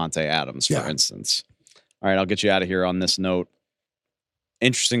a Devontae Adams, for instance. All right, I'll get you out of here on this note.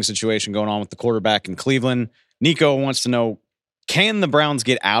 Interesting situation going on with the quarterback in Cleveland. Nico wants to know, can the Browns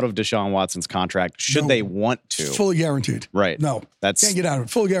get out of Deshaun Watson's contract? Should they want to? It's fully guaranteed. Right. No, can't get out of it.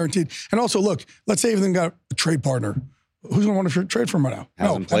 Fully guaranteed. And also, look, let's say everything got a trade partner. Who's going to want to trade for him right now?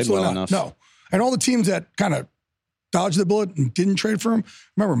 Hasn't played well enough. No. And all the teams that kind of dodged the bullet and didn't trade for him.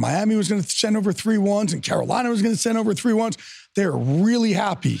 Remember, Miami was going to send over 3 1s and Carolina was going to send over 3 1s. They're really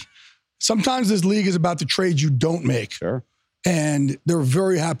happy. Sometimes this league is about the trades you don't make. Sure. And they're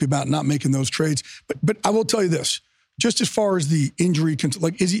very happy about not making those trades. But I will tell you this, just as far as the injury,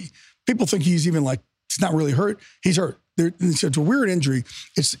 people think he's even like, he's not really hurt. He's hurt. It's a weird injury.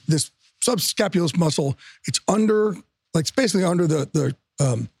 It's this subscapularis muscle. It's under, like it's basically under the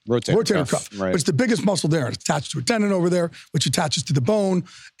rotator cuff. Right. But it's the biggest muscle there. It's attached to a tendon over there, which attaches to the bone.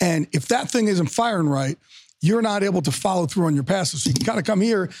 And if that thing isn't firing right, you're not able to follow through on your passes. So you can kind of come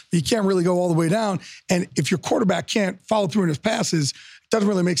here, but you can't really go all the way down. And if your quarterback can't follow through in his passes, it doesn't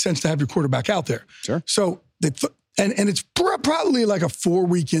really make sense to have your quarterback out there. Sure. So and it's probably like a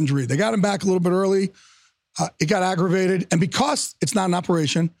 4-week injury. They got him back a little bit early. It got aggravated. And because it's not an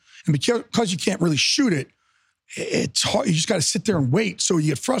operation, and because you can't really shoot it, it's hard. You just got to sit there and wait. So you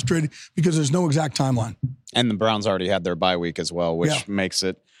get frustrated because there's no exact timeline. And the Browns already had their bye week as well, which makes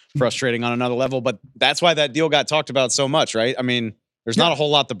it frustrating on another level. But that's why that deal got talked about so much, right? I mean, there's not a whole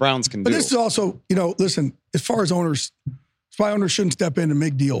lot the Browns can do. But this is also, listen, as far as owners, that's why owners shouldn't step in and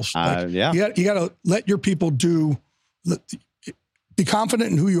make deals. You got to let your people be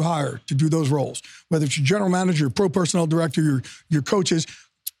confident in who you hire to do those roles. Whether it's your general manager, your pro personnel director, your coaches,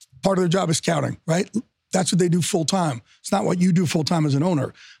 part of their job is scouting, right? That's what they do full time. It's not what you do full time as an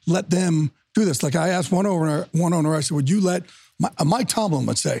owner. Let them do this. Like I asked one owner, I said, would you let Mike Tomlin,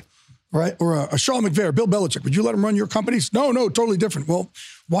 let's say, right, or a Sean McVay, Bill Belichick, would you let him run your companies? No, totally different. Well,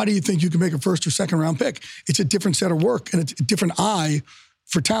 why do you think you can make a 1st or 2nd round pick? It's a different set of work and it's a different eye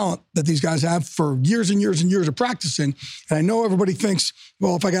for talent that these guys have for years and years and years of practicing. And I know everybody thinks,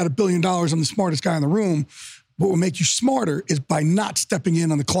 well, if I got $1 billion, I'm the smartest guy in the room. What will make you smarter is by not stepping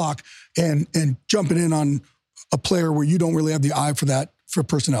in on the clock and jumping in on a player where you don't really have the eye for that, for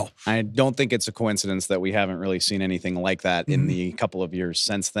personnel. I don't think it's a coincidence that we haven't really seen anything like that in the couple of years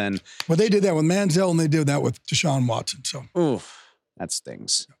since then. Well, they did that with Manziel and they did that with Deshaun Watson. So, oof, that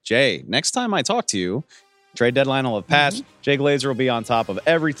stings. Jay, next time I talk to you, trade deadline will have passed. Jay Glazer will be on top of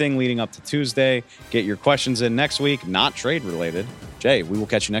everything leading up to Tuesday. Get your questions in next week, not trade related. Jay, we will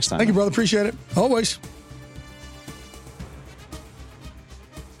catch you next time. Thank you, brother. Appreciate it. Always.